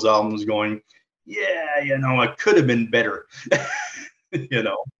with those albums going, yeah, you know, it could have been better. You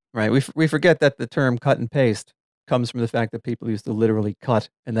know, right? We forget that the term cut and paste comes from the fact that people used to literally cut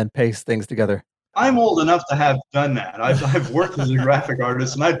and then paste things together. I'm old enough to have done that. I've worked as a graphic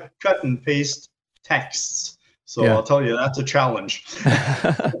artist, and I've cut and paste texts. So yeah. I'll tell you, that's a challenge.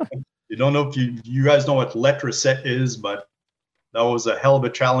 You don't know if you guys know what letraset is, but that was a hell of a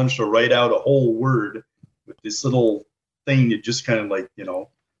challenge to write out a whole word with this little thing you just kind of like, you know,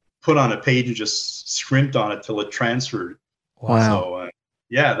 put on a page and just scrimped on it till it transferred. Wow. So,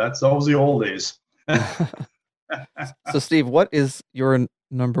 yeah, that was the old days. So, Steve, what is your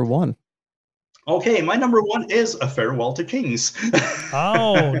number 1? Okay, my number 1 is A Farewell to Kings.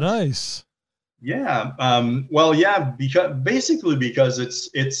 Oh, nice. Yeah. Well, yeah, because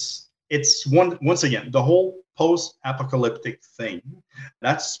it's once again, the whole post-apocalyptic thing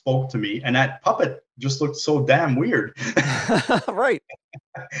that spoke to me, and that puppet just looked so damn weird. Right.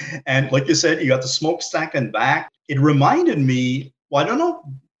 And like you said, you got the smokestack in back. It reminded me, well, I don't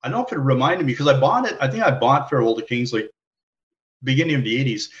know if it reminded me, because I bought it. I think I bought Farewell to Kings like beginning of the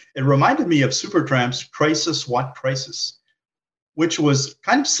 80s. It reminded me of Supertramp's Crisis What Crisis, which was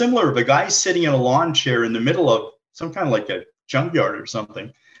kind of similar. The guy sitting in a lawn chair in the middle of some kind of like a junkyard or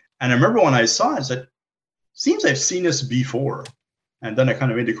something. And I remember when I saw it, I said, seems I've seen this before. And then I kind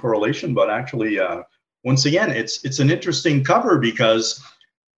of made the correlation, but actually, once again, it's an interesting cover because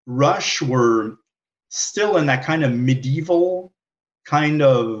Rush were still in that kind of medieval kind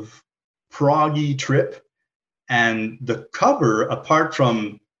of proggy trip. And the cover, apart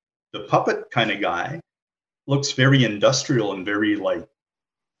from the puppet kind of guy, looks very industrial and very like,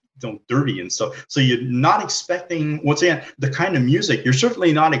 dirty and stuff. So you're not expecting, once again, the kind of music. You're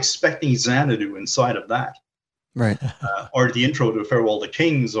certainly not expecting Xanadu inside of that, right? Or the intro to Farewell to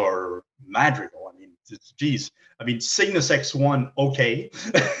Kings or Madrigal. I mean, geez. I mean, Cygnus X1, okay,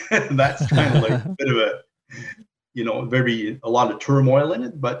 that's kind of like a bit of a, you know, a lot of turmoil in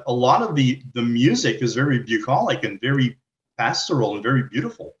it. But a lot of the music is very bucolic and very pastoral and very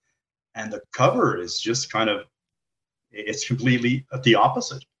beautiful. And the cover is just kind of, it's completely the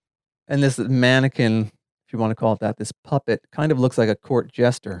opposite. And this mannequin, if you want to call it that, this puppet kind of looks like a court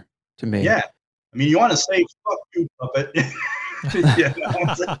jester to me. Yeah. I mean, you want to say, fuck you, puppet.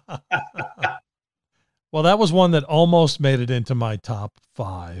 Well, that was one that almost made it into my top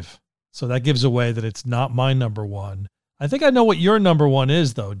 5. So that gives away that it's not my number 1. I think I know what your number 1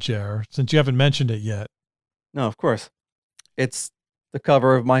 is, though, Jer, since you haven't mentioned it yet. No, of course. It's the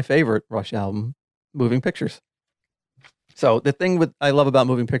cover of my favorite Rush album, Moving Pictures. So the thing I love about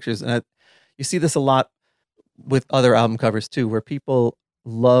Moving Pictures, and you see this a lot with other album covers too, where people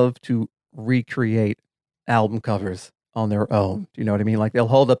love to recreate album covers on their own. Do you know what I mean? Like they'll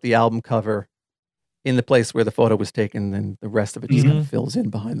hold up the album cover in the place where the photo was taken, and the rest of it just kind of fills in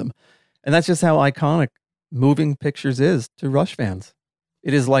behind them. And that's just how iconic Moving Pictures is to Rush fans.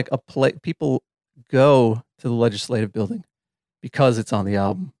 It is like a play. People go to the legislative building because it's on the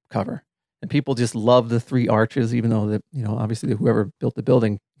album cover. And people just love the three arches, even though that, obviously whoever built the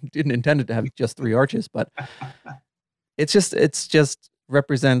building didn't intend it to have just three arches, but it's just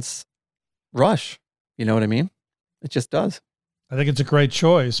represents Rush. You know what I mean? It just does. I think it's a great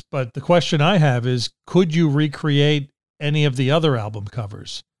choice, but the question I have is, could you recreate any of the other album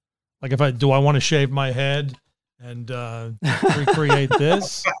covers? Like do I want to shave my head and recreate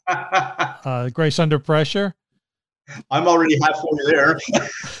this? Grace Under Pressure? I'm already halfway there.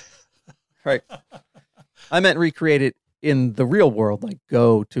 Right. I meant recreate it in the real world, like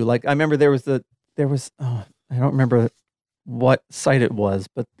go to, like, I remember there was I don't remember what site it was,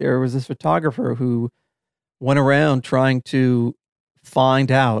 but there was this photographer who went around trying to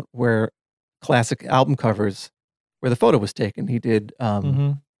find out where classic album covers, where the photo was taken. He did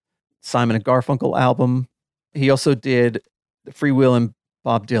Simon and Garfunkel album. He also did the Free Will and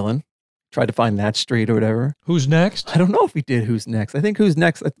Bob Dylan. Tried to find that street or whatever. Who's Next? I don't know if he did Who's Next. I think Who's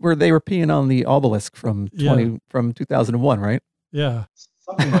Next, where they were peeing on the obelisk from 2001, right? Yeah,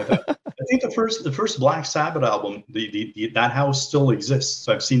 something like that. I think the first Black Sabbath album, that house still exists.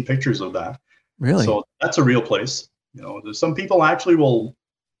 I've seen pictures of that. Really? So that's a real place. Some people actually will.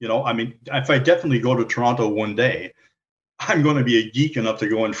 I mean, if I definitely go to Toronto one day, I'm going to be a geek enough to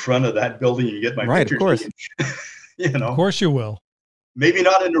go in front of that building and get my pictures. Of course. Of course you will. Maybe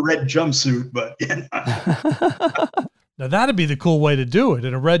not in a red jumpsuit, but now that'd be the cool way to do it,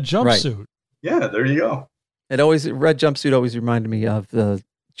 in a red jumpsuit. Right. Yeah, there you go. Red jumpsuit always reminded me of the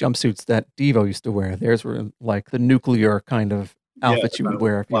jumpsuits that Devo used to wear. Theirs were like the nuclear kind of outfits you would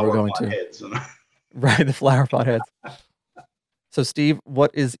wear if you were going to. Right, the flower pot heads. So, Steve,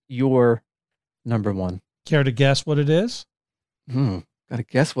 what is your number one? Care to guess what it is? Got to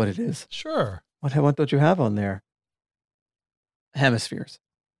guess what it is. Sure. What don't you have on there? Hemispheres.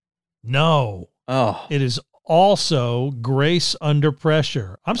 No. Oh. It is also Grace Under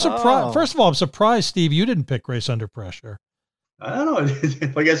Pressure. I'm surprised. Oh. First of all, I'm surprised, Steve, you didn't pick Grace Under Pressure. I don't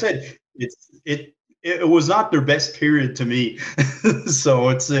know. Like I said, it was not their best period to me. So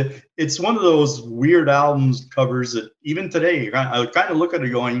it's one of those weird albums covers that even today, I kind of look at it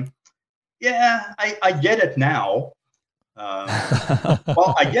going, yeah, I get it now.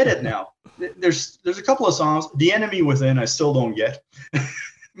 Well, I get it now. There's a couple of songs, The Enemy Within, I still don't get.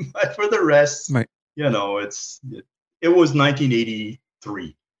 But for the rest, right. It was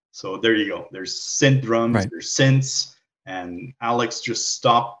 1983. So there you go. There's synth drums, right. There's synths, and Alex just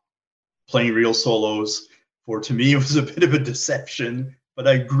stopped playing real solos. To me, it was a bit of a deception, but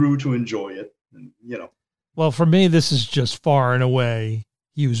I grew to enjoy it. And, Well, for me, this is just far and away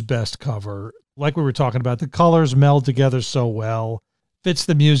Hugh's best cover. Like we were talking about, the colors meld together so well, fits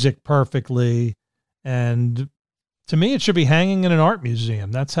the music perfectly, and to me, it should be hanging in an art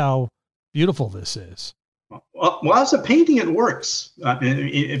museum. That's how beautiful this is. Well, as a painting, it works.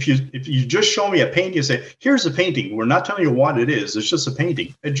 If you just show me a painting and say, here's a painting, we're not telling you what it is. It's just a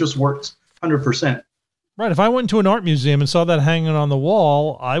painting. It just works 100%. Right. If I went into an art museum and saw that hanging on the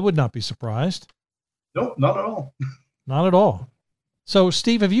wall, I would not be surprised. No, not at all. Not at all. So,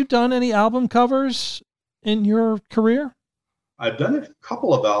 Steve, have you done any album covers in your career? I've done a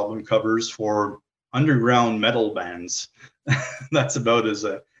couple of album covers for underground metal bands. That's about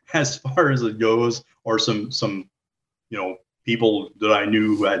as far as it goes, or some people that I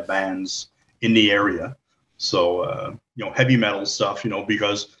knew who had bands in the area. So heavy metal stuff,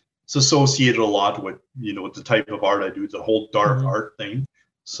 because it's associated a lot with with the type of art I do, the whole dark art thing.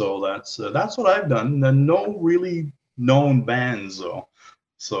 So that's what I've done. And no really known bands though.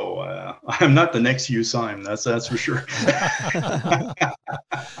 So I'm not the next Hugh Syme, that's for sure.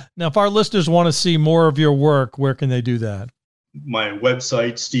 Now, if our listeners want to see more of your work, where can they do that? My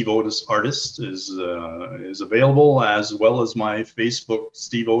website, Steve Otis Artist, is available, as well as my Facebook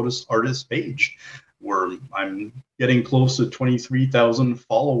Steve Otis Artist page, where I'm getting close to 23,000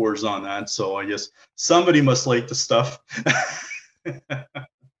 followers on that. So I guess somebody must like the stuff.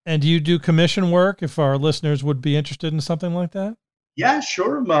 And do you do commission work if our listeners would be interested in something like that? Yeah,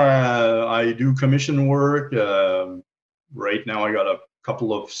 sure. I do commission work. Right now, I got a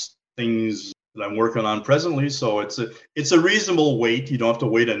couple of things that I'm working on presently. So it's a reasonable wait. You don't have to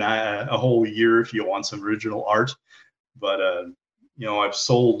wait a whole year if you want some original art. But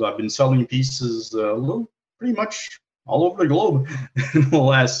I've been selling pieces pretty much all over the globe in the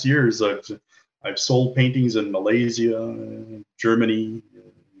last years. I've sold paintings in Malaysia, Germany,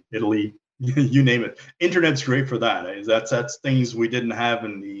 Italy, you name it. Internet's great for that. That's things we didn't have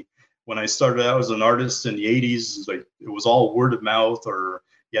when I started out as an artist in the 80s. Like, it was all word of mouth, or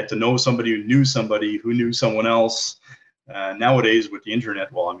you had to know somebody who knew somebody who knew someone else. Nowadays with the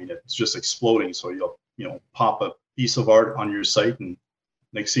internet, well, I mean, it's just exploding. So you'll, pop a piece of art on your site, and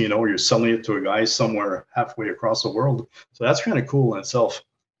next thing you know, you're selling it to a guy somewhere halfway across the world. So that's kind of cool in itself.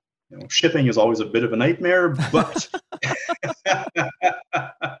 Shipping is always a bit of a nightmare, but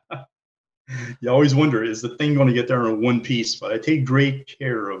you always wonder, is the thing going to get there in one piece? But I take great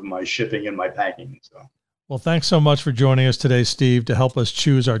care of my shipping and my packing. So. Well, thanks so much for joining us today, Steve, to help us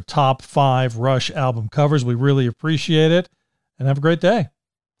choose our top 5 Rush album covers. We really appreciate it, and have a great day.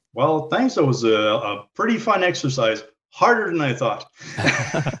 Well, thanks. That was a pretty fun exercise. Harder than I thought.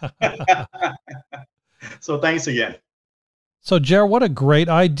 So thanks again. So, Jer, what a great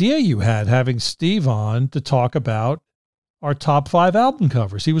idea you had having Steve on to talk about our top 5 album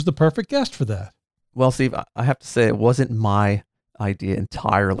covers. He was the perfect guest for that. Well, Steve, I have to say it wasn't my idea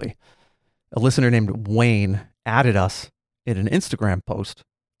entirely. A listener named Wayne added us in an Instagram post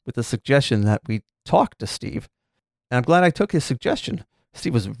with the suggestion that we talk to Steve. And I'm glad I took his suggestion.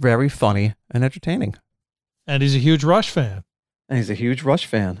 Steve was very funny and entertaining. And he's a huge Rush fan. And he's a huge Rush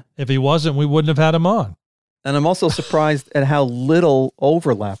fan. If he wasn't, we wouldn't have had him on. And I'm also surprised at how little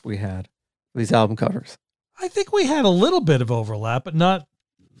overlap we had with these album covers. I think we had a little bit of overlap, but not.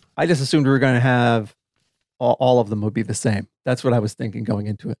 I just assumed we were going to have all of them would be the same. That's what I was thinking going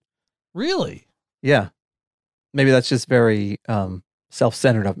into it. Really? Yeah. Maybe that's just very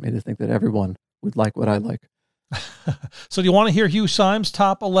self-centered of me to think that everyone would like what I like. So do you want to hear Hugh Symes'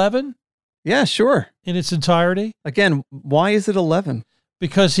 top 11? Yeah, sure. In its entirety? Again, why is it 11?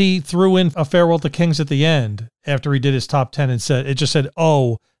 Because he threw in A Farewell to Kings at the end after he did his top 10 and said, it just said,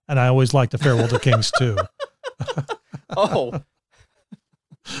 oh, and I always liked A Farewell to Kings too. Oh.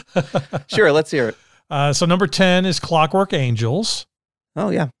 Sure, let's hear it. So number 10 is Clockwork Angels. Oh,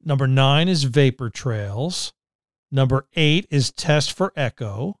 yeah. Number 9 is Vapor Trails. Number 8 is Test for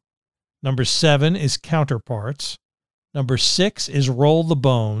Echo. Number 7 is Counterparts. Number 6 is Roll the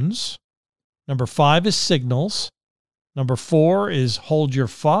Bones. Number 5 is Signals. Number 4 is Hold Your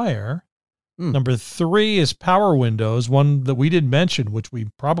Fire. Number 3 is Power Windows, one that we didn't mention, which we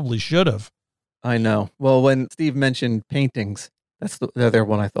probably should have. I know. Well, when Steve mentioned paintings, that's the other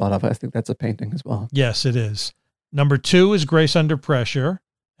one I thought of. I think that's a painting as well. Yes, it is. Number 2 is Grace Under Pressure.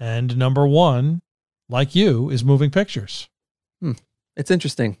 And number 1, like you, is Moving Pictures. It's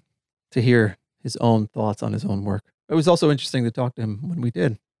interesting to hear his own thoughts on his own work. It was also interesting to talk to him when we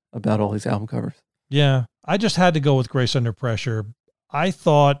did about all these album covers. Yeah, I just had to go with Grace Under Pressure. I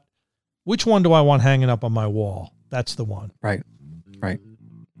thought, which one do I want hanging up on my wall? That's the one. Right.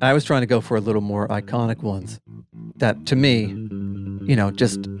 I was trying to go for a little more iconic ones that, to me,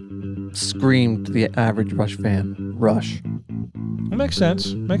 just screamed the average Rush fan, Rush. That makes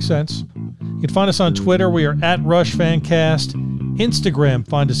sense. You can find us on Twitter. We are at Rush Fancast. Instagram,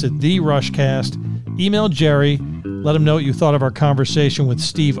 find us at The Rushcast. Email Jerry. Let him know what you thought of our conversation with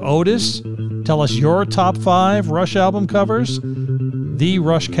Steve Otis. Tell us your top 5 Rush album covers.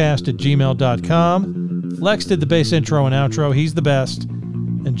 TheRushcast@gmail.com. Lex did the bass intro and outro. He's the best.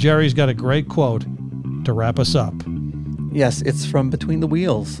 And Jerry's got a great quote to wrap us up. Yes, it's from Between the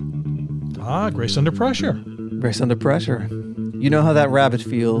Wheels. Grace Under Pressure. Grace Under Pressure. You know how that rabbit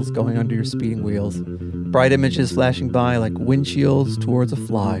feels going under your speeding wheels. Bright images flashing by like windshields towards a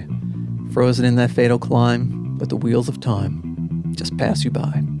fly. Frozen in that fatal climb, but the wheels of time just pass you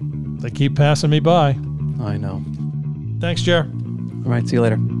by. They keep passing me by. I know. Thanks, Jer. All right, see you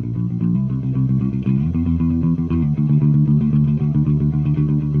later.